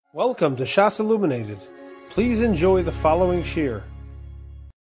Welcome to Shas Illuminated. Please enjoy the following shir.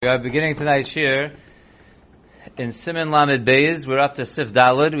 We are beginning tonight's shir in siman Lamed Beis. We're up to Sif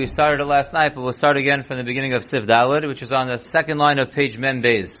Daled. We started it last night, but we'll start again from the beginning of Sif Daled, which is on the second line of page Mem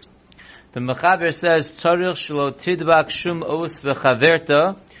Beis. The Mechaber says, Tzarich shelo tidbak shum os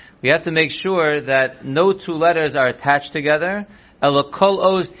v'chaverta. We have to make sure that no two letters are attached together. Ela kol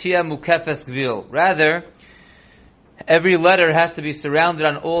os tia mukefes gvil. Rather, every letter has to be surrounded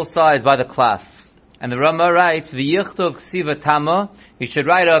on all sides by the cloth. And the Rama writes, V'yichtov ksiva tama, you should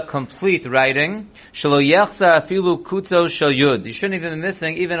write a complete writing. Shelo yechza afilu kutzo shel yud. You shouldn't even be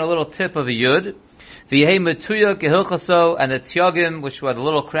missing even a little tip of a yud. V'yehei metuya kehilchaso, and the tyogim, which were the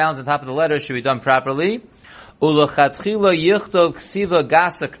little crowns on top of the letter, should be done properly. Ulechatchila yichtov ksiva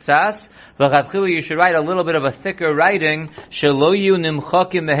gasa ktsas. L'chatchila, you should write a little bit of a thicker writing. Shelo yu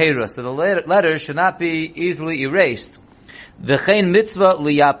nimchakim meheira. So the letters should not be easily erased. V'chein mitzvah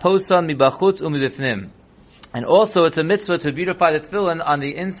liyaposa mibachutz umibifnim. And also it's a mitzvah to beautify the tefillin on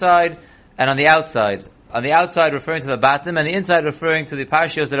the inside and on the outside. On the outside referring to the batim, and the inside referring to the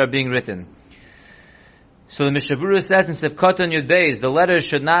parshios that are being written. So the Mishabura says in Sifkoton Yud Beis, the letters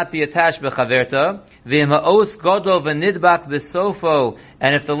should not be attached b'chaverta. V'ima'os godol v'nidbak b'sofo.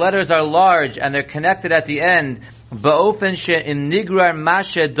 And if the letters are large and they're connected at the end, ba'ofen she'im nigrar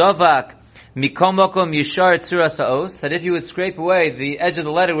mashe dovak mikom mokom yishar tzuras ha'os, that if you would scrape away the edge of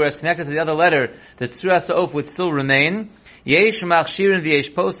the letter where it's connected to the other letter, the tzuras ha'os would still remain. Yesh machshirin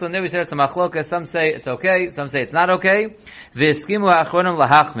v'yesh poslan. There we said it's a machloka. Some say it's okay, some say it's not okay. V'eskimu ha'achronim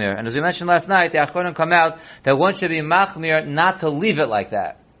lahachmir. And as we mentioned last night, the achronim come out that one should be machmir not to leave it like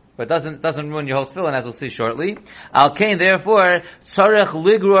that. But doesn't ruin your whole tefillin, as we'll see shortly. Al kain, therefore, tzarech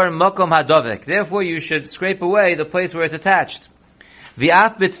ligror makom hadovek. Therefore, you should scrape away the place where it's attached.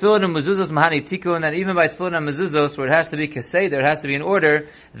 V'af b'tefillin and mezuzos mahani tikun, and even by tefillin and mezuzos, where it has to be kasei, there has to be an order,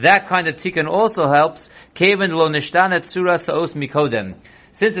 that kind of tikun also helps. Kevan lo nishtanet tzuras ha'os mikodem.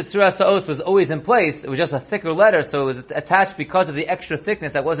 Since the tzuras ha'os was always in place, it was just a thicker letter, so it was attached because of the extra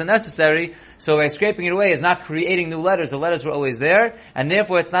thickness that wasn't necessary, so by scraping it away is not creating new letters. The letters were always there, and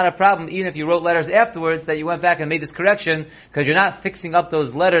therefore it's not a problem even if you wrote letters afterwards that you went back and made this correction, because you're not fixing up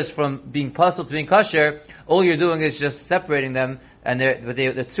those letters from being puzzled to being kosher. All you're doing is just separating them, and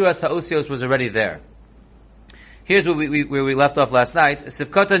the tzuras ha'osios was already there. Here's where we left off last night.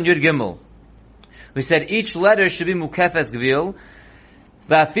 Sifkotan Yud Gimel. We said each letter should be mukefes gvil.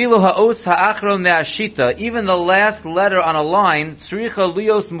 Va'afilu ha'os ha'achron me'ashita. Even the last letter on a line, tzricha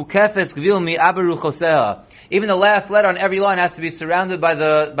lios mukefes gvil mi'aberu choseha. Even the last letter on every line has to be surrounded by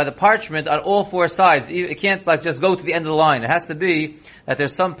the parchment on all four sides. It can't just go to the end of the line. It has to be that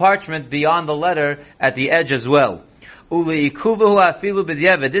there's some parchment beyond the letter at the edge as well. Uleikuvahu afilu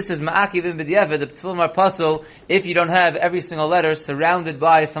b'diavad. This is ma'akivim b'diavad. The tefillin are puzzle if you don't have every single letter surrounded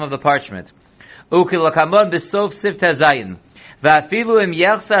by some of the parchment. Ukilakamon b'sof sifta zayin. Va'afilu im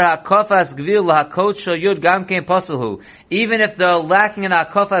yechsar ha'kofas gvil lahakot shel yud gamkein pasulhu. Even if the lacking in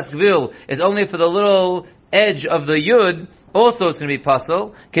ha'kofas gvil is only for the little edge of the yud, also it's going to be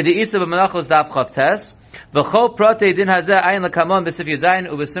pasul. K'de'isa b'menachos daf chavtes. V'chol protei din hazeh ayin lakamon b'sif yud zayin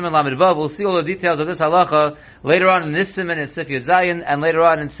u'b'simen lamed vav. We'll see all the details of this halacha later on in this siman in sif yud zayin, and later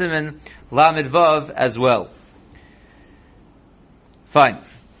on in siman lamed vav as well. Fine.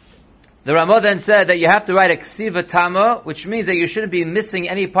 The Ramah then said that you have to write a ksiva tama, which means that you shouldn't be missing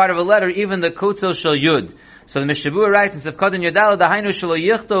any part of a letter, even the kutzel shel yud. So the Mishavur writes in Sefkadin Yodala, the Hainu shelo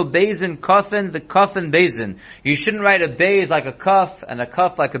yichto bezin kofin, the kofin bezin. You shouldn't write a bez like a kaf, and a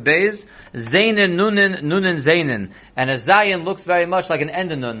kaf like a bez. Zainin nunin, nunin zainin. And a zayin looks very much like an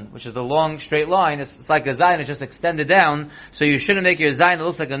endanun, which is the long straight line. It's like a zayin, it's just extended down. So you shouldn't make your zayin that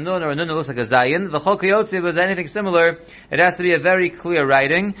looks like a nun, or a nun that looks like a zayin. The chol kiyotzi, if it was anything similar, it has to be a very clear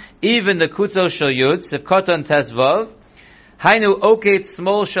writing. Even the kutzo shel yud, Sefkotan tesvav. Hainu oket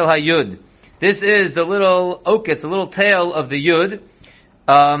smol shel hayud. This is the little oketz, the little tail of the yud,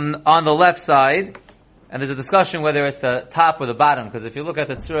 on the left side. And there's a discussion whether it's the top or the bottom, because if you look at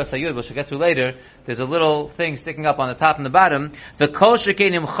the tzuras hayud, which we'll get to later, there's a little thing sticking up on the top and the bottom. The kol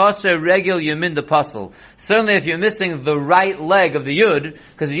shekenim chaser regel yamin the puzzle. Certainly if you're missing the right leg of the yud,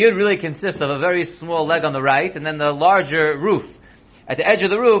 because the yud really consists of a very small leg on the right, and then the larger roof. At the edge of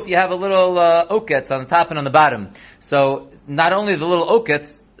the roof, you have a little oketz on the top and on the bottom. So not only the little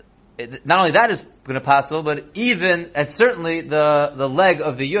oketz, not only that is going to passel, but even, and certainly the leg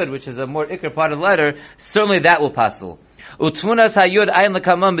of the yud, which is a more ikr part of the letter, certainly that will passel. Utmunas hayud ayin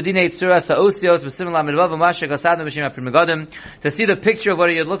lekamam b'dinei tzuras ha'osios b'simen lamed vav u'mashe gasadna b'shem ha'prim megadim. To see the picture of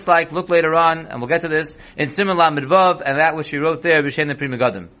what a yud looks like, look later on, and we'll get to this, in simen lamed vav, and that which we wrote there b'shem ha'prim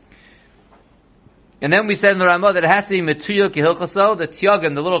megadim. And then we said in the Ramah that it has to be metuya kehilchaso, the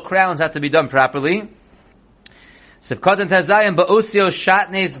tiyagim, the little crowns have to be done properly. Sivkot and Tazayim ba'osio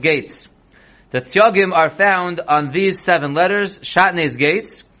shatnes gates. The tiyagim are found on these 7 letters, shatnes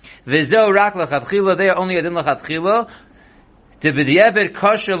gates. V'zeo rak l'chatchila, they are only adin l'chatchila. The b'di'evet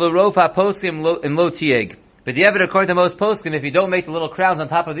kosher l'rov ha'poskim in lo tieg. B'di'evet, according to most poskim, if you don't make the little crowns on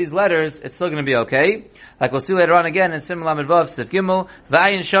top of these letters, it's still going to be okay. Like we'll see later on again in Siman Lamed Vav Sif Gimel.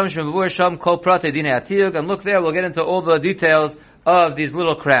 V'ayin sham shmevur sham kol prate dinei atiyug. And look there, we'll get into all the details of these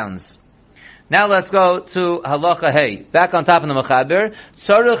little crowns. Now let's go to halacha hey. Back on top of the mechaber.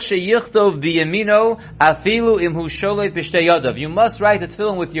 Tzarich sheyichtov biyamino afilu imhu sholeit b'shtei yadav. You must write the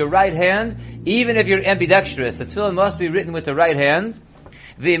tefillin with your right hand, even if you're ambidextrous. The tefillin must be written with the right hand.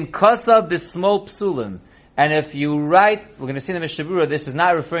 V'im kasa b'smol psulim. And if you write, we're going to see in the Mishabura, this is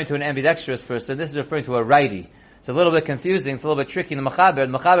not referring to an ambidextrous person, this is referring to a righty. It's a little bit confusing, it's a little bit tricky in the mechaber.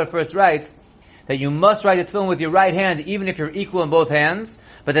 The mechaber first writes that you must write the tefillin with your right hand, even if you're equal in both hands.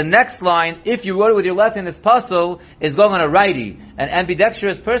 But the next line, if you wrote it with your left hand, this puzzle is going on a righty. An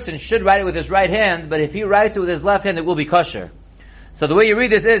ambidextrous person should write it with his right hand, but if he writes it with his left hand, it will be kosher. So the way you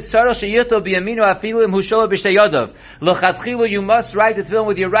read this is, you must write the tefillin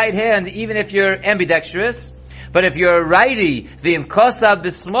with your right hand, even if you're ambidextrous. But if you're a righty, but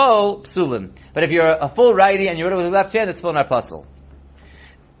if you're a full righty and you wrote it with your left hand, it's full puzzle.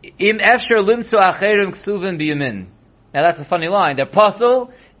 Now that's a funny line. They're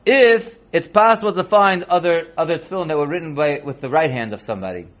puzzle if it's possible to find other tefillin that were written with the right hand of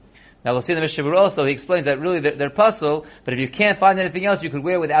somebody. Now we'll see in the Mishabur also, he explains that really they're puzzle, but if you can't find anything else, you could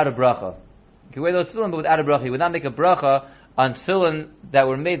wear without a bracha. You could wear those tefillin but without a bracha. You would not make a bracha on tefillin that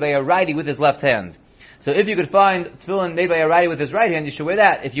were made by a righty with his left hand. So if you could find tefillin made by a righty with his right hand, you should wear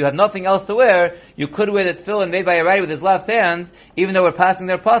that. If you have nothing else to wear, you could wear the tefillin made by a righty with his left hand, even though we're passing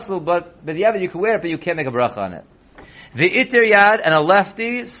their puzzle, but you could wear it, but you can't make a bracha on it. The itir yad, and a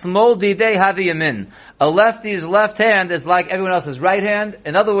lefty, smol didei havi yamin. A lefty's left hand is like everyone else's right hand.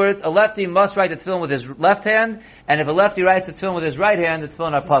 In other words, a lefty must write the tefillin with his left hand, and if a lefty writes the tefillin with his right hand, the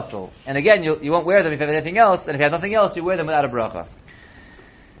tefillin are puzzle. And again, you won't wear them if you have anything else, and if you have nothing else, you wear them without a bracha.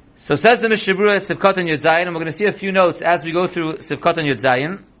 So says the Mishabura Sivkot and Yud Zayin, and we're going to see a few notes as we go through Sivkot and Yud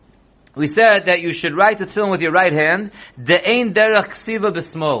Zayin. We said that you should write the tefillin with your right hand. De'ein derech ksiva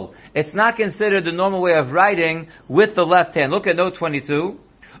b'smol. It's not considered the normal way of writing with the left hand. Look at note 22.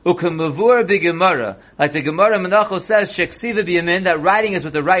 Ukemavur b'gemara. Like the Gemara Menachos says, sheksiva b'yamin, that writing is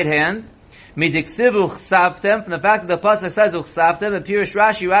with the right hand. Midiksiv uchsavtem, from the fact that the pasuk says uchsavtem, and Pirush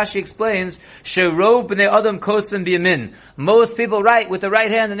Rashi explains, sherov b'nei adam kosvin b'yamin. Most people write with the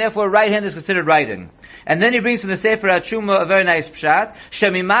right hand, and therefore right hand is considered writing. And then he brings from the Sefer HaTshuma a very nice pshat,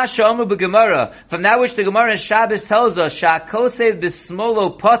 shemima she'omer b'gemara, from that which the Gemara in Shabbos tells us, sha'kosev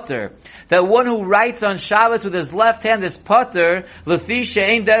b'smolo potter, that one who writes on Shabbos with his left hand is potter, lefi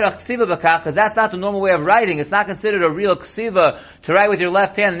she'ein derech ksiva b'kach, because that's not the normal way of writing. It's not considered a real ksiva to write with your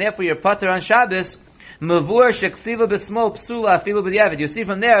left hand, and therefore you're potter on Shabbos. Mavur sheksiva b'smol psula afilu b'diavad. You see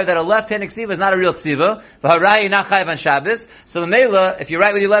from there that a left-hand ksiva is not a real ksiva. V'harai not chayav on Shabbos. So the mela, if you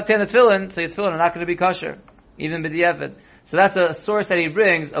write with your left-hand the tefillin, so your tefillin are not going to be kosher, even b'diavad. So that's a source that he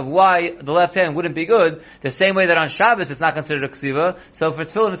brings of why the left hand wouldn't be good. The same way that on Shabbos it's not considered a ksiva, so for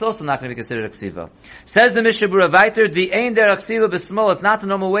tefillin it's also not going to be considered a ksiva. Says the Mishabura Vayter, the ein der ksiva b'smol, it's not the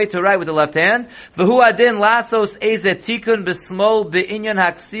normal way to write with the left hand. V'hu adin lasos eze tikun b'smol be'inyan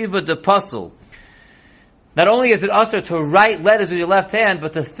haksiva de puzzle. Not only is it usher to write letters with your left hand,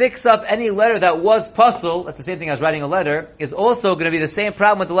 but to fix up any letter that was puzzle, that's the same thing as writing a letter, is also going to be the same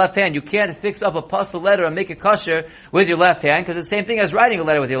problem with the left hand. You can't fix up a puzzle letter and make it kosher with your left hand, because it's the same thing as writing a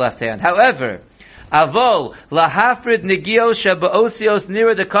letter with your left hand. However, avol lahafrid negio sheba'osios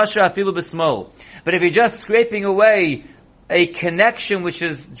nira de kosher afilu b'smol. But if you're just scraping away a connection which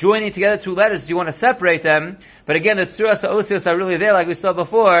is joining together two letters, you want to separate them. But again, the tzuras ha'osios are really there, like we saw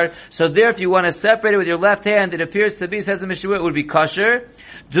before. So there, if you want to separate it with your left hand, it appears to be, says the Mishnah, it would be kosher.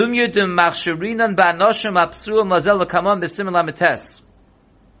 Dumyudum machshirinan ba'anoshim apsuam lazel l'kamam b'siman lamites.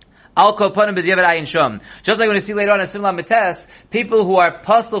 Al kopanim b'diavad ayin shom. Just like when you see later on in Siman lamites, people who are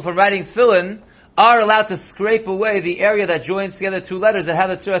puzzled from writing tefillin are allowed to scrape away the area that joins together two letters that have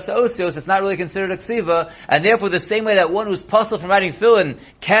the tzuras ha'osios. It's not really considered a ksiva, and therefore the same way that one who's puzzled from writing tefillin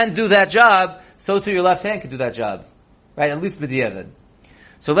can do that job, so too your left hand can do that job. Right? At least b'diavad.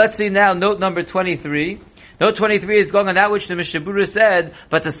 So let's see now note number 23. Note 23 is going on that which the Mishabura said,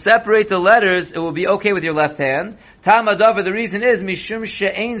 but to separate the letters, it will be okay with your left hand. Tam adavar, the reason is, mishum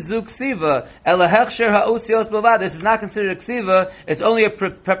she'ein zu ksiva, ela hechsher ha'osios b'vad. This is not considered a ksiva, it's only a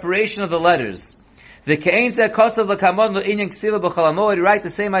preparation of the letters. The Ke'en Zeh Kosav L'Kamon L'Inyan Ksiva B'Chol HaMoed, you write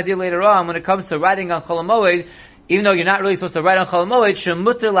the same idea later on when it comes to writing on Chol HaMoed, even though you're not really supposed to write on Chol HaMoed,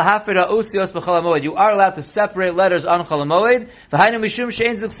 Shemutter L'Hafir HaOsios B'Chol HaMoed, you are allowed to separate letters on Chol HaMoed. V'Hainu Mishum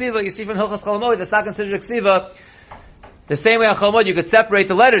She'en Zu Ksiva, you see from Hilchos Chol HaMoed, that's not considered a Ksiva. The same way on Chol HaMoed you could separate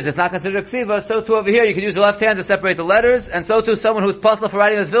the letters, it's not considered a Ksiva, so too over here you could use the left hand to separate the letters, and so too someone who's puzzled for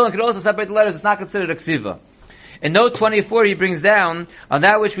writing the Tefillin could also separate the letters, it's not considered a Ksiva. In note 24, he brings down on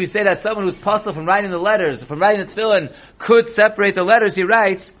that which we say that someone who's puzzled from writing the letters, from writing the Tefillin, could separate the letters. He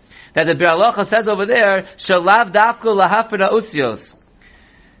writes that the Bir Halacha says over there, "Shalav dafku lahafir ha'osios."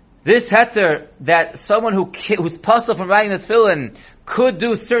 This heter that someone who's puzzled from writing the Tefillin could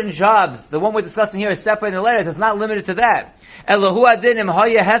do certain jobs. The one we're discussing here is separating the letters. It's not limited to that. Elahu adinim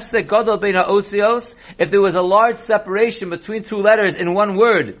haya hefsek gadol bein ha'osios. If there was a large separation between two letters in one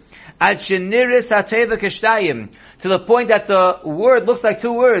word, ad sheniris hateva kishtayim, to the point that the word looks like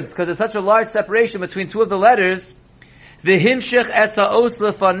two words because there's such a large separation between two of the letters. The himshich es ha'os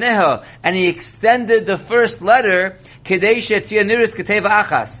lefaneha, and he extended the first letter kedei shetzia niris keteva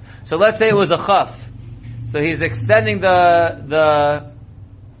achas. So let's say it was a chaf. So he's extending the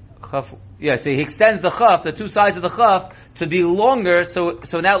chaf. Yeah, so he extends the chaf, the two sides of the chaf, to be longer. So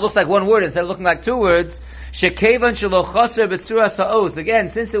now it looks like one word instead of looking like two words. Shekevan shelo chaser b'tzuras ha'os. Again,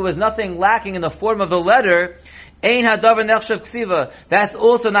 since there was nothing lacking in the form of the letter, ein hadavar nechshav ksiva. That's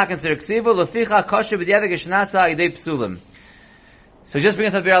also not considered ksiva. Leficha kasher b'diavad geshnasa ha'idei psulim. So just bring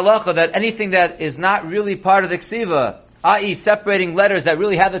it to Bir Halacha that anything that is not really part of the ksiva, i.e. separating letters that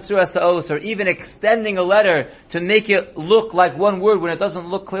really have the tzuras ha'os, or even extending a letter to make it look like one word when it doesn't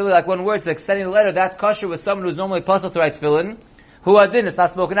look clearly like one word, so extending the letter, that's kosher with someone who's normally puzzled to write Tefillin. Hu adin, it's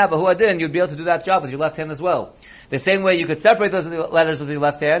not spoken out, but hu adin, you'd be able to do that job with your left hand as well. The same way you could separate those letters with your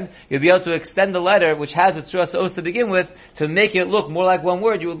left hand, you'd be able to extend the letter, which has its tzuras ha'os to begin with, to make it look more like one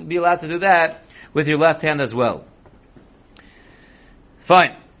word. You'll be allowed to do that with your left hand as well.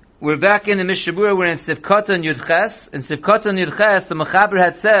 Fine. We're back in the Mishabura, we're in Sivkoton Yudches. In Sivkoton Yudches, the Mechaber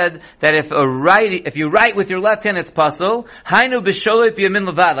had said that if you write with your left hand, it's pasul. Hainu b'sholei b'yamin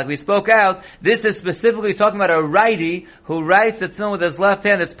levad. Like we spoke out, this is specifically talking about a righty who writes the Tefillin with his left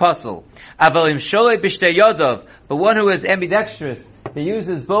hand, it's pasul. Aval im sholei b'shtei yodov. But one who is ambidextrous, he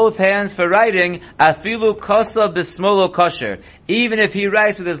uses both hands for writing, afilu kosa b'smolo kosher. Even if he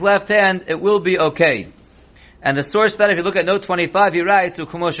writes with his left hand, it will be okay. And the source for that, if you look at note 25, he writes,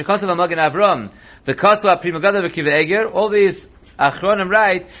 "U'kumo shekasav ha'magen Avram, v'kasva primagada v'kiva eger." All these achronim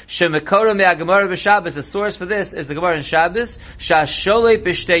write, "Shemekora me'agemara b'Shabbos." The source for this is the Gemara in Shabbos. "Shasholei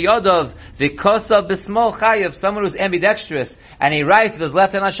b'shtei yodov v'kasav b'smol chayev." Someone who's ambidextrous and he writes with his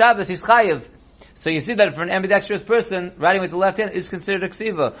left hand on Shabbos, he's chayev. So you see that for an ambidextrous person, writing with the left hand is considered a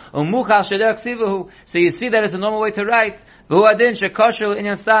ksiva. Umuchal sheder ksivahu. So you see that it's a normal way to write. V'hu adin shekosher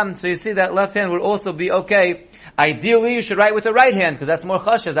inyan stam. So you see that left hand would also be okay. Ideally, you should write with the right hand, because that's more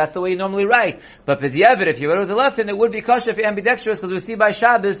chashav. That's the way you normally write. But b'diavad, if you write with the left hand, it would be kosher if you're ambidextrous, because we see by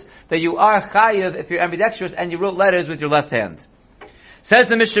Shabbos that you are chayiv if you're ambidextrous and you wrote letters with your left hand. Says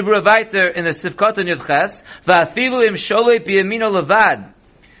the Mishnah Berurah weiter in the Sivkoton Yudches, v'afilu im sholei b'yamino levad.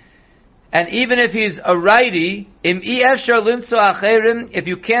 And even if he's a righty, im efshar limtzo acherim, if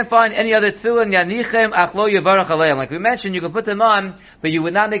you can't find any other tefillin, yanichem achlo yevarach aleim. Like we mentioned, you can put them on, but you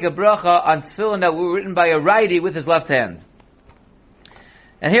would not make a bracha on tefillin that were written by a righty with his left hand.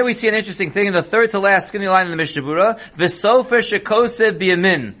 And here we see an interesting thing in the third to last skinny line in the Mishnah Berurah, v'sofer shekosev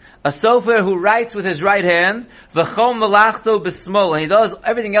biyamin. A sofer who writes with his right hand, v'chom malachto b'smol, and he does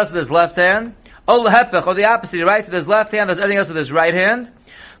everything else with his left hand. Or the opposite, he writes with his left hand, does everything else with his right hand.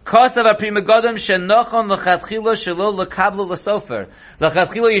 Kosav aprimagodam shenochon l'chatchila shelo l'kablu l'sofer.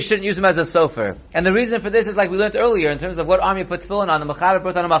 L'chatchila, you shouldn't use him as a sofer. And the reason for this is like we learned earlier, in terms of what arm you put tefillin on, the Mechaber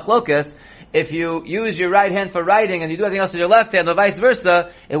put on a machlokas. If you use your right hand for writing and you do everything else with your left hand, or vice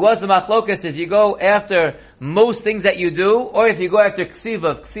versa, it was the machlokas if you go after most things that you do, or if you go after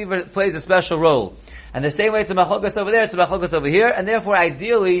ksiva. Ksiva plays a special role. And the same way it's a machlokas over there, it's a machlokas over here, and therefore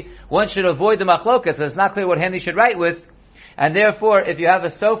ideally one should avoid the machlokas, so it's not clear what hand he should write with. And therefore, if you have a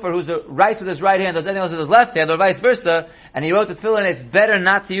sofer who writes with his right hand, does anything else with his left hand, or vice versa, and he wrote the tefillin, it's better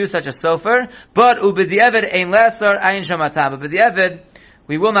not to use such a sofer. But ubediavad ein lesar ayin shamatam. But bediavad,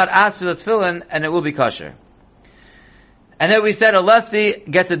 we will not ask for the tefillin, and it will be kosher. And then we said a lefty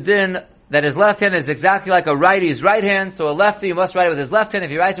gets a din that his left hand is exactly like a righty's right hand. So a lefty must write it with his left hand.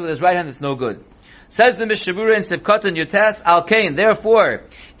 If he writes it with his right hand, it's no good. Says the Mishnah Berurah in Sivkoton Yutes, al kain. Therefore,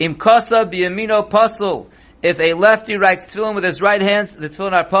 im kasa biyamino pasul. If a lefty writes tefillin with his right hand, the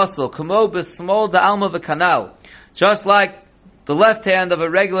tefillin are pasul. Kumo b'smol da'alma v'kanal. Just like the left hand of a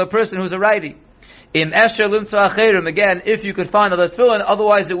regular person who's a righty. Im esher limtza acherim. Again, if you could find other tefillin,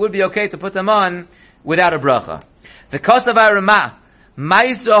 otherwise it would be okay to put them on without a bracha. The Kosav Ramah.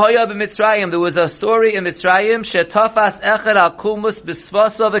 Ma'isa hoya b'Mitzrayim. There was a story in Mitzrayim. Shetafas echad al kumus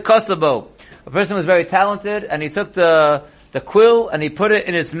b'svasa v'kosabo. A person was very talented, and he took the quill and he put it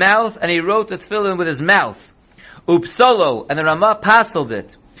in his mouth, and he wrote the tefillin with his mouth. Upsolo, and the Ramah passled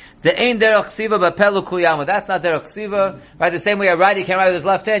it. The ein derech ksiva b'pelu kuyama. That's not derech ksiva. Right, the same way a writer, you can't write with his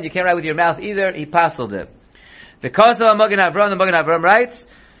left hand, you can't write with your mouth either. He passled it. The Kosav Magen Avram, the Magen Avram writes,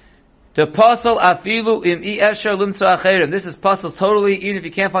 the pasal afilu im I esher limtza acherim. This is pasal totally, even if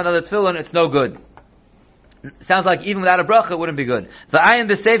you can't find other tefillin, it's no good. Sounds like even without a bracha, it wouldn't be good. V'ayin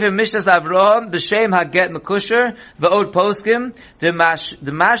b'sefer Mishnas Avraham b'shem haget mekusher v'od poskim the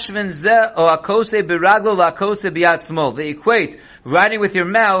mashvin zeh o akose b'raglo l'akose b'yad smol. They equate writing with your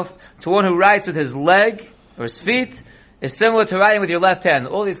mouth to one who writes with his leg or his feet is similar to writing with your left hand.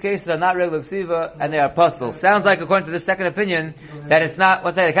 All these cases are not regular ksiva, and they are puzzles. Sounds like, according to the second opinion, that it's not,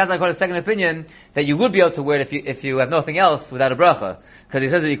 it sounds like, according to the second opinion, that you would be able to wear it if you have nothing else without a bracha. Because he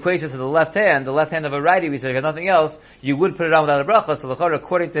says it equates it to the left hand of a righty, we say if you have nothing else, you would put it on without a bracha, so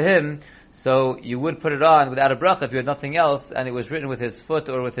according to him, so you would put it on without a bracha if you had nothing else, and it was written with his foot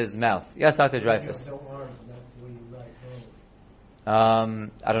or with his mouth. Yes, Dr. Dreyfus.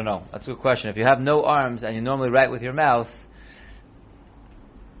 I don't know. That's a good question. If you have no arms and you normally write with your mouth,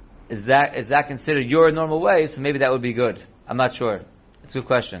 is that considered your normal way? So maybe that would be good. I'm not sure. It's a good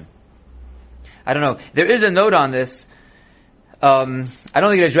question. I don't know. There is a note on this. I don't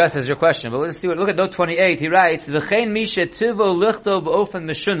think it addresses your question, but let's see. Look at note 28. He writes, "V'chein mi shetivo lichto b'ofen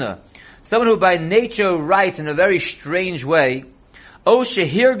meshuna." Someone who by nature writes in a very strange way. O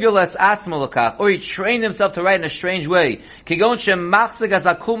shehirgulas atzmo lakach, or he trained himself to write in a strange way. Kigon shemachzig as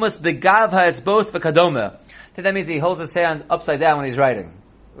akumas begav ha'etzbos v'kadoma. I think that means he holds his hand upside down when he's writing,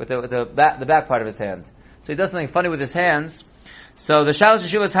 with the back part of his hand. So he does something funny with his hands. So the Shalosh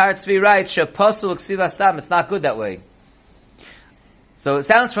Yeshuvas Har Tzvi writes, "Shepasul ksiva stam." It's not good that way. So it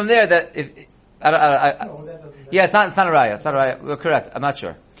sounds from there that if it's not a raya. It's not a raya. We're correct. I'm not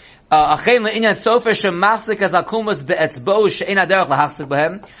sure. Let's say you have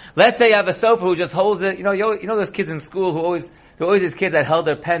a sofer who just holds it. You know those kids in school who always these kids that held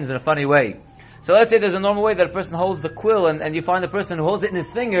their pens in a funny way. So let's say there's a normal way that a person holds the quill, and you find the person who holds it in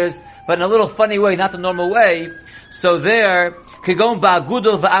his fingers, but in a little funny way, not the normal way. So there, kigon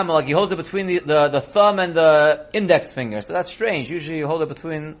ba'agudol v'amal, like you hold it between the thumb and the index finger. So that's strange. Usually you hold it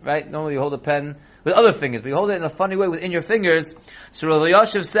between, right? Normally you hold a pen with other fingers, but you hold it in a funny way within your fingers. So Rabbi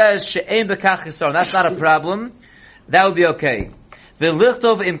Yosef says, she'ein b'kach chisron. That's not a problem. That would be okay.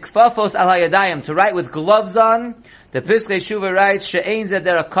 V'lichtov im kfafos al hayadayim, to write with gloves on. The Piskei Shuva writes, she'ein zeh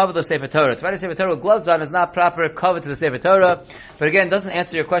derech kavod the Sefer Torah. To write a Sefer Torah with gloves on is not proper kavod to the Sefer Torah. But again, doesn't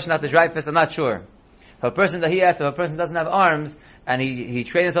answer your question about the Dreyfus. I'm not sure. If a person if a person doesn't have arms, and he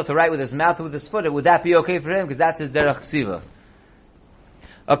trained himself to write with his mouth or with his foot, would that be okay for him? Because that's his derech ksiva.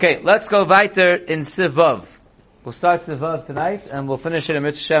 Okay, let's go weiter in Sivav. We'll start Sivav tonight, and we'll finish it in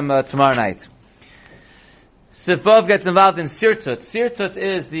Mitzvah tomorrow night. Sivav gets involved in Sirtut. Sirtut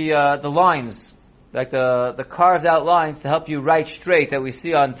is the lines, like the carved out lines to help you write straight that we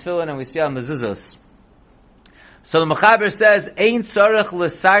see on Tefillin and we see on Mezuzos. So the Mechaber says, Ein tzarech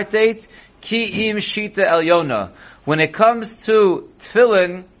l'sartet ki im shita elyona. When it comes to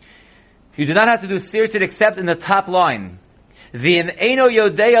Tefillin, you do not have to do Sirtut except in the top line. V'im eino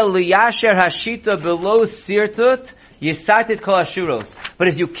yodea liyasher hashita below Sirtut, yisartet kol ashuros. But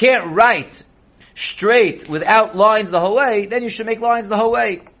if you can't write straight without lines the whole way, then you should make lines the whole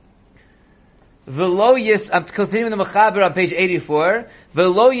way. I'm continuing the Mechaber on page 84.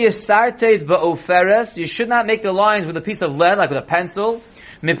 V'lo yisartet ba'oferes. You should not make the lines with a piece of lead, like with a pencil.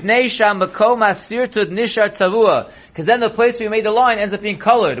 Mipnei sham makom hasirtut nishar tzavua. Because then the place where you made the line ends up being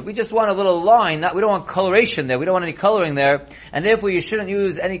colored. We just want a little line. We don't want coloration there. We don't want any coloring there. And therefore you shouldn't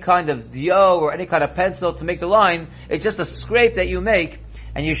use any kind of dio or any kind of pencil to make the line. It's just a scrape that you make.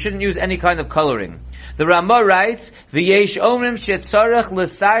 And you shouldn't use any kind of coloring. The Ramah writes, V'yesh omrim shetzarech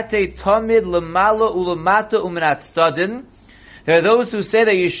l'sarte tamid l'malo u'l'mata u'minat stadin. There are those who say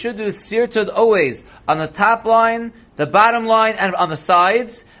that you should do sirtud always on the top line, the bottom line, and on the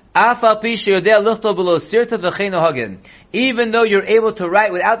sides. Afal pi sheyodea lichto below sirtud v'chein hagin. Even though you're able to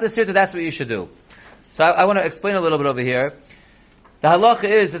write without the sirtud, that's what you should do. So I want to explain a little bit over here. The halacha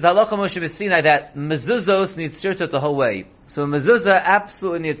is halacha Moshe B'Sinai that mezuzos need sirtut the whole way. So mezuzah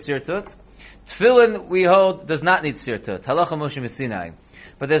absolutely needs sirtut. Tefillin, we hold, does not need sirtut. Halacha Moshe B'Sinai.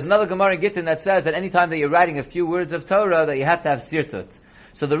 But there's another Gemara in Gittin that says that any time that you're writing a few words of Torah, that you have to have sirtut.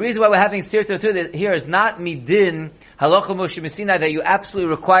 So the reason why we're having sirtut here is not midin halacha Moshe B'Sinai that you absolutely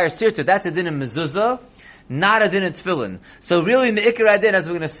require sirtut. That's a din in mezuzah. not a din in tefillin. So really, me'ikar adin, as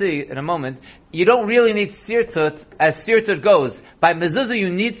we're going to see in a moment, you don't really need sirtut as sirtut goes. By mezuzah, you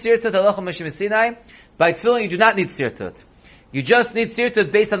need sirtut, halacha Moshe Sinai. By tefillin, you do not need sirtut. You just need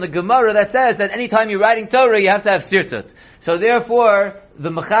sirtut based on the Gemara that says that anytime you're writing Torah, you have to have sirtut. So therefore, the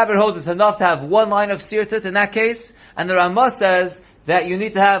Mechaber holds it's enough to have one line of sirtut in that case, and the Ramah says that you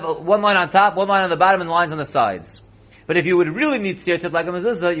need to have one line on top, one line on the bottom, and lines on the sides. But if you would really need sirtut like a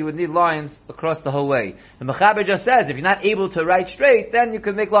mezuzah, you would need lines across the whole way. The Mechaber just says, if you're not able to write straight, then you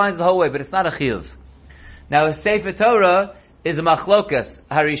can make lines the whole way, but it's not a chiyuv. Now, a Sefer Torah is a machlokas,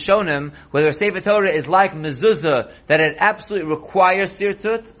 harishonim, whether a Sefer Torah is like mezuzah, that it absolutely requires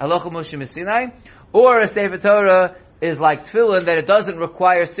sirtut, halacha Moshe Sinai, or a Sefer Torah is like tefillin, that it doesn't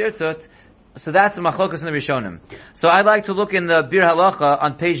require sirtut. So that's a machlokas in the rishonim. So I'd like to look in the Bir Halacha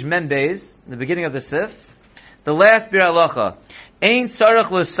on page Mem Beis, in the beginning of the Sif. The last Bir Halacha. Ein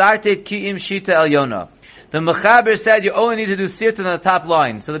tzarech l'sartet ki'im shita elyona. The Mechaber said you only need to do sirtut on the top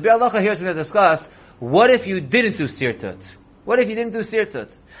line. So the Bir Halacha here is going to discuss, what if you didn't do sirtut? What if you didn't do sirtut?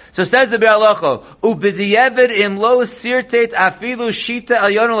 So says the Bir Halacha, u'b'di'evid im lo sirtet afilu shita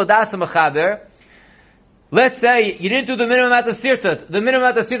elyona l'das Mechaber. Let's say you didn't do the minimum amount of sirtut. The minimum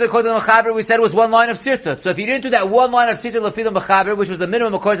amount of sirtut according to the Mechaber we said was one line of sirtut. So if you didn't do that one line of sirtut l'fi the Mechaber, which was the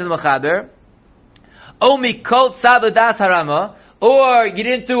minimum according to the Mechaber, omi kol tzav das harama, or you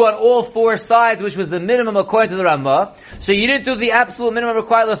didn't do on all four sides, which was the minimum according to the Ramah. So you didn't do the absolute minimum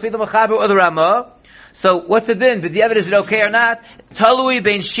required l'fi the Mechaber or the Ramah. So what's the din? B'diavad, is it okay or not? Talui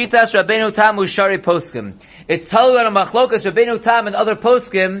bein shitas Rabbeinu Tam u'shari poskim. It's talui on a machlokas Rabbeinu Tam and other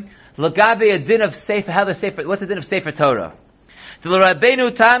poskim. Lagabe a din of sefer. How the sefer? What's the din of sefer Torah? The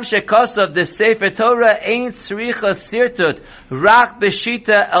Rabbeinu Tam shekosav the sefer Torah ain't tzricha sirtut rak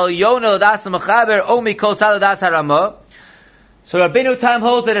b'shita elyona l'das mechaber omi kol tzad l'das harama. So Rabbeinu Tam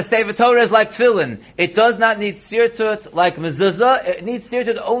holds that a sefer Torah is like tefillin. It does not need sirtut like mezuzah. It needs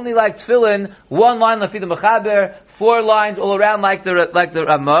sirtut only like tefillin. One line l'fi the mechaber, four lines all around like the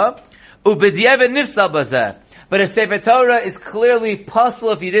Ramah. Ubedievet nifsal bazeh. But a Sefer Torah is clearly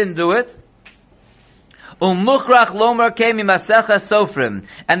possible if you didn't do it. Umuchrach lomar came in Masecha Sofrim.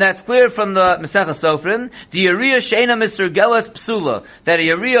 And that's clear from the Masecha Sofrim. The Yariya Sheina Mr. Gelas Psula. That a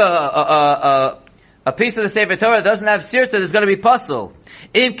Yariya, a piece of the Sefer Torah doesn't have sirtut is going to be puzzle.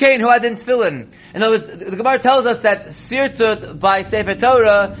 Im Kain who had in tefillin. In other words, the Gemara tells us that sirtut by Sefer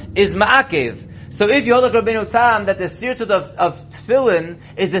Torah is ma'akev. So if you hold like Rabbeinu Tam that the sirtut of tefillin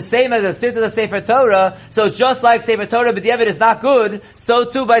is the same as the sirtut of Sefer Torah, so just like Sefer Torah b'diavad is not good, so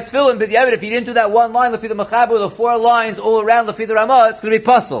too by tefillin b'diavad, if you didn't do that one line l'fi the Mechaber, the four lines all around l'fi the Ramah, it's going to be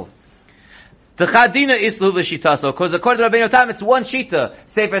puzzle. T'chadina islu l'shitaso, because according to Rabbeinu Tam, it's one shita.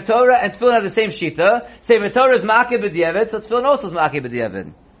 Sefer Torah and tefillin have the same shita. Sefer Torah is ma'akev b'diavad, so tefillin also is ma'akev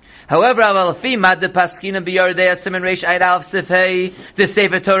b'diavad. However, Avalafi Mad the Paskina Biyardea Siman Reish Eid Alf Sifhei the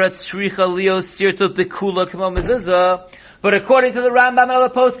Sefer Torah Tzricha Leo Sirtut Bekula Kamo Mezuzah. But according to the Rambam and other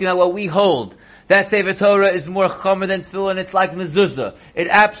poskim, what we hold, that Sefer Torah is more chomer than tefillin. It's like mezuzah. It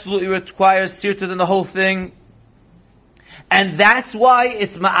absolutely requires sirtut in the whole thing. And that's why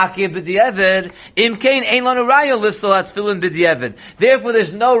it's ma'akev b'diavad. Im kain ein lanu raya lifsal at tefillin b'diavad. Therefore,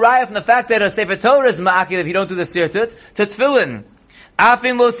 there's no raya from the fact that a Sefer Torah is ma'akev if you don't do the sirtut to tefillin.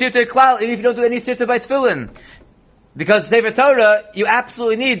 Afim lo sirtut klal, even if you don't do any sirtut by tefillin. Because Sefer Torah, you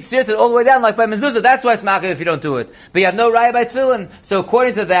absolutely need sirtut all the way down, like by mezuzah. That's why it's ma'akev if you don't do it. But you have no raya by tefillin. So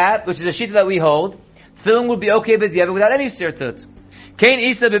according to that, which is a shita that we hold, tefillin would be okay without any sirtut. Kain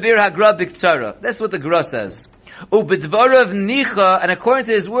isa bebir hagra b'ktsara. That's what the Gra says. Ubedvarav nicha, and according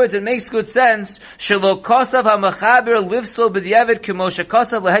to his words, it makes good sense. Shelo kosav ha'machaber livslo b'diavad k'mo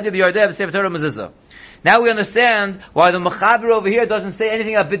shekosav l'hedya b'yardeh b'sefer Torah mezuzah. Now we understand why the Mechaber over here doesn't say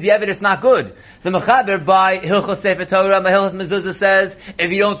anything about B'diavad, it's not good. The Mechaber by Hilchos Sefer Torah, Hilchos Mezuzah says,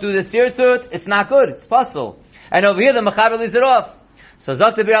 if you don't do the sirtut, it's not good, it's puzzle. And over here the Mechaber leaves it off. So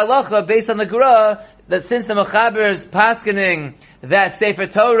Zakta Bir Halacha, based on the Gra, that since the Mechaber is paskening that Sefer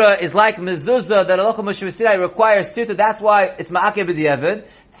Torah is like Mezuzah, that Halacha Moshe Sinai requires sirtut, that's why it's Ma'akev B'diavad.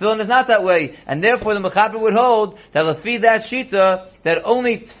 Tefillin is not that way, and therefore the Mechaber would hold that lefi that shita that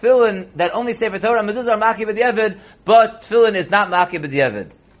only tefillin, that only Sefer Torah and mezuzah are ma'akev b'diavad, but tefillin is not ma'akev b'diavad.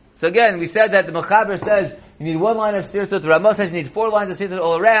 So again, we said that the Mechaber says you need one line of sirtut, the Ramah says you need four lines of sirtut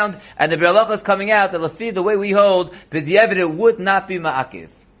all around, and the Bir Halacha is coming out that lefi the way we hold b'diavad it would not be ma'akev.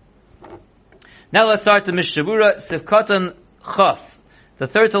 Now let's start the Mishavura Sivkatan Chaf, the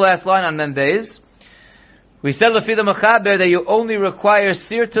third to last line on Mem Beis. We said lefi the Mechaber that you only require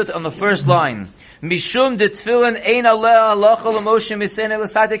sirtut on the first line. Mishum de tefillin ein aleh halacha l'moshe misena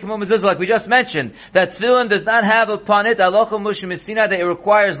l'sate k'mo mezuzah. Like we just mentioned, that tefillin does not have upon it halacha Moshe Messina that it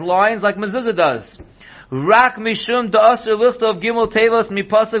requires lines like mezuzah does. Rak mishum da'asur lichtov gimel tevos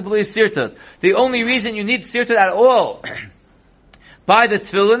mipasuk b'li sirtut. The only reason you need sirtut at all by the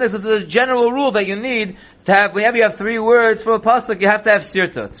Tefillin is because there's a general rule that you need to have, whenever you have 3 words from a pasuk, you have to have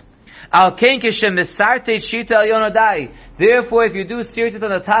sirtut. Al kein kishem misarte shita al yonadai. Therefore, if you do sirtut on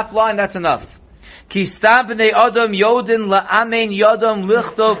the top line, that's enough. Ki stam b'nei adam yodin la'amen yodam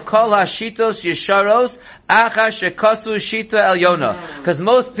lichtov kol hashitos yesharos achar shekasu shita el yona. Because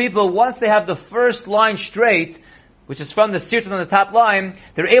most people, once they have the first line straight, which is from the sirtut on the top line,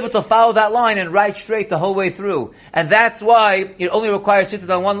 they're able to follow that line and write straight the whole way through. And that's why it only requires sirtut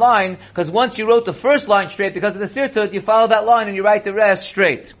on one line, because once you wrote the first line straight because of the sirtut, you follow that line and you write the rest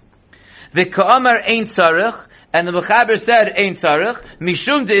straight. The ka'amar ein tzarech, and the Mechaber said ein tzarech,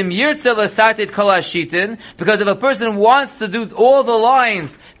 mishum de'im yirtze l'sartit kol hashitin, because if a person wants to do all the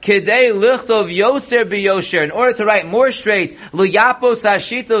lines, kedei lichtov yoser b'yosher, in order to write more straight, l'yapos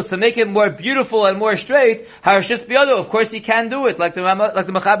hashitos, to make it more beautiful and more straight, harshis b'yodo, of course he can do it, like the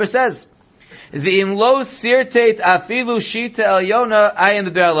Mechaber says. V'im lo sirtet afilu shita el yona, I am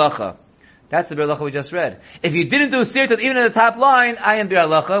the be'alacha. That's the Be'alacha we just read. If you didn't do sirtut even in the top line, I am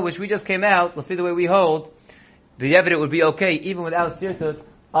Be'alacha, which we just came out, let's see the way we hold, the evidence would be okay even without sirtut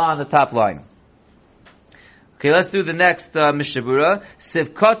on the top line. Okay, let's do the next Mishabura.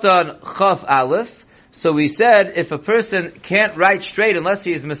 Sivkoton Chaf Aleph. So we said if a person can't write straight unless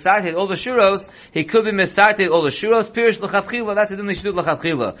he is Mesartet all the shuros, he could be Mesartet all the shuros. Pirish l'chatchila, that's a din l'shdut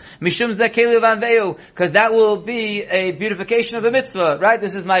l'chatchila. Mishum zekeli vanveu, because that will be a beautification of the mitzvah, right?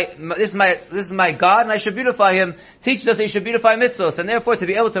 This is my God, and I should beautify him. Teaches us that you should beautify mitzvahs, and therefore to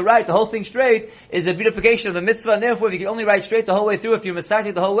be able to write the whole thing straight is a beautification of the mitzvah, and therefore if you can only write straight the whole way through, if you're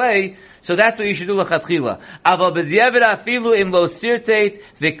Mesartet the whole way, so that's what you should do l'chatchila. Aval b'diavad afilu im lo sirtet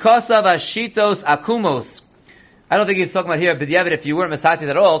v'kosav ashitos akum. I don't think he's talking about here b'diavad if you weren't Mesartet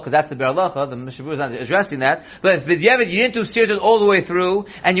at all, because that's the Be'alacha, the Mishabur is not addressing that. But if b'diavad you didn't do sirtut all the way through,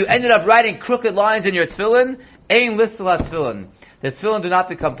 and you ended up writing crooked lines in your Tefillin, ein listel Tefillin. The Tefillin do not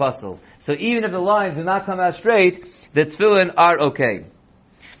become puzzle. So even if the lines do not come out straight, the Tefillin are okay.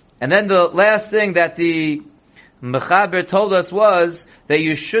 And then the last thing that the Mechaber told us was that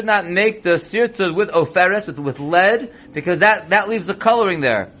you should not make the sirtut with oferes, with lead, because that leaves a coloring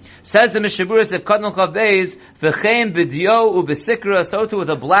there. Says the Mishaburis of Kadnul Chav Beis, v'chein b'dio u'b'sikra, so too with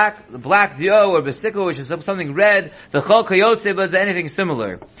a black dio or b'sikra, which is something red, v'chol kayotze b'az, anything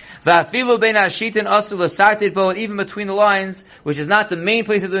similar. V'afilu bein hashitin asu l'sartit bo, and even between the lines, which is not the main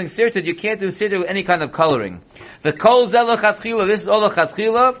place of doing sirtut, you can't do sirtut with any kind of coloring. The kol zel l'chatchila, this is all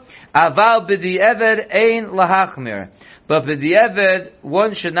l'chatchila, aval b'di'eved ein lahachmir. But b'di'eved,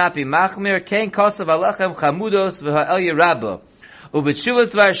 one should not be machmir, kein kosav alechem chamudos v'ha'el yerabah.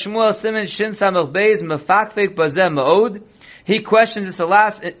 Ubetshuvas dvar Shmuel Siman Shin Samach Beis Mefakfek Bazem Ma'od. He questions this a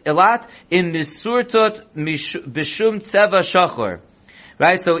lot in Misurtot Bishum Tzeva Shachor.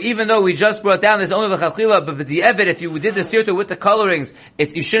 Right? So even though we just brought down this only the Chachila, but the Eved, if you did the Sirtot with the colorings,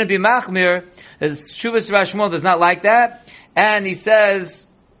 you shouldn't be Machmir. Shuvas dvar Shmuel does not like that. And he says,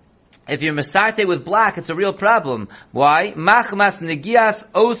 if you're Mesartet with black, it's a real problem. Why? Machmas negias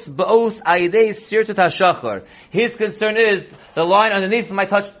os ba'os ayidei sirtut hashachar. His concern is the line underneath might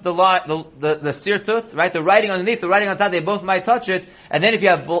touch the line, the sirtut, right? The writing underneath, the writing on top, they both might touch it. And then if you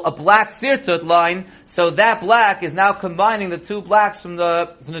have a black sirtut line, so that black is now combining the two blacks from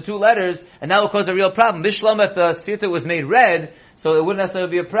the two letters, and that will cause a real problem. Bishlam, if the sirtut was made red, so it wouldn't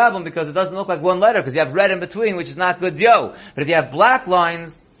necessarily be a problem because it doesn't look like one letter, because you have red in between, which is not good yo. But if you have black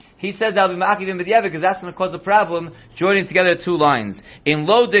lines, he says that'll be ma'akivim b'diavad because that's going to cause a problem joining together two lines. In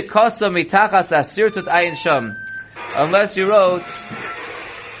lo de kosa mitachas asirtut ayin sham. Unless you wrote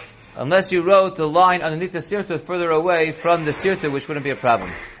the line underneath the sirtut further away from the sirtut, which wouldn't be a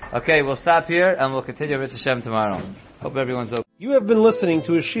problem. Okay, we'll stop here and we'll continue with Hashem tomorrow. Hope everyone's okay. You have been listening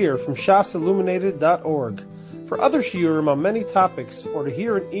to a shiur from shasilluminated.org. For other shiurim on many topics, or to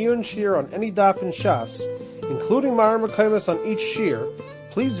hear an Iyun shiur on any daf in Shas, including Ma'ar Mekaymas on each shiur,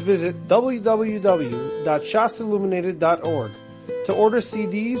 please visit www.shasilluminated.org. To order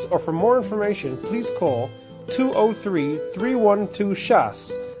CDs or for more information, please call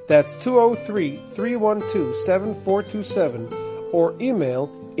 203-312-SHAS. That's 203-312-7427 or email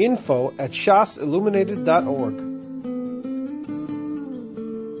info@shasilluminated.org.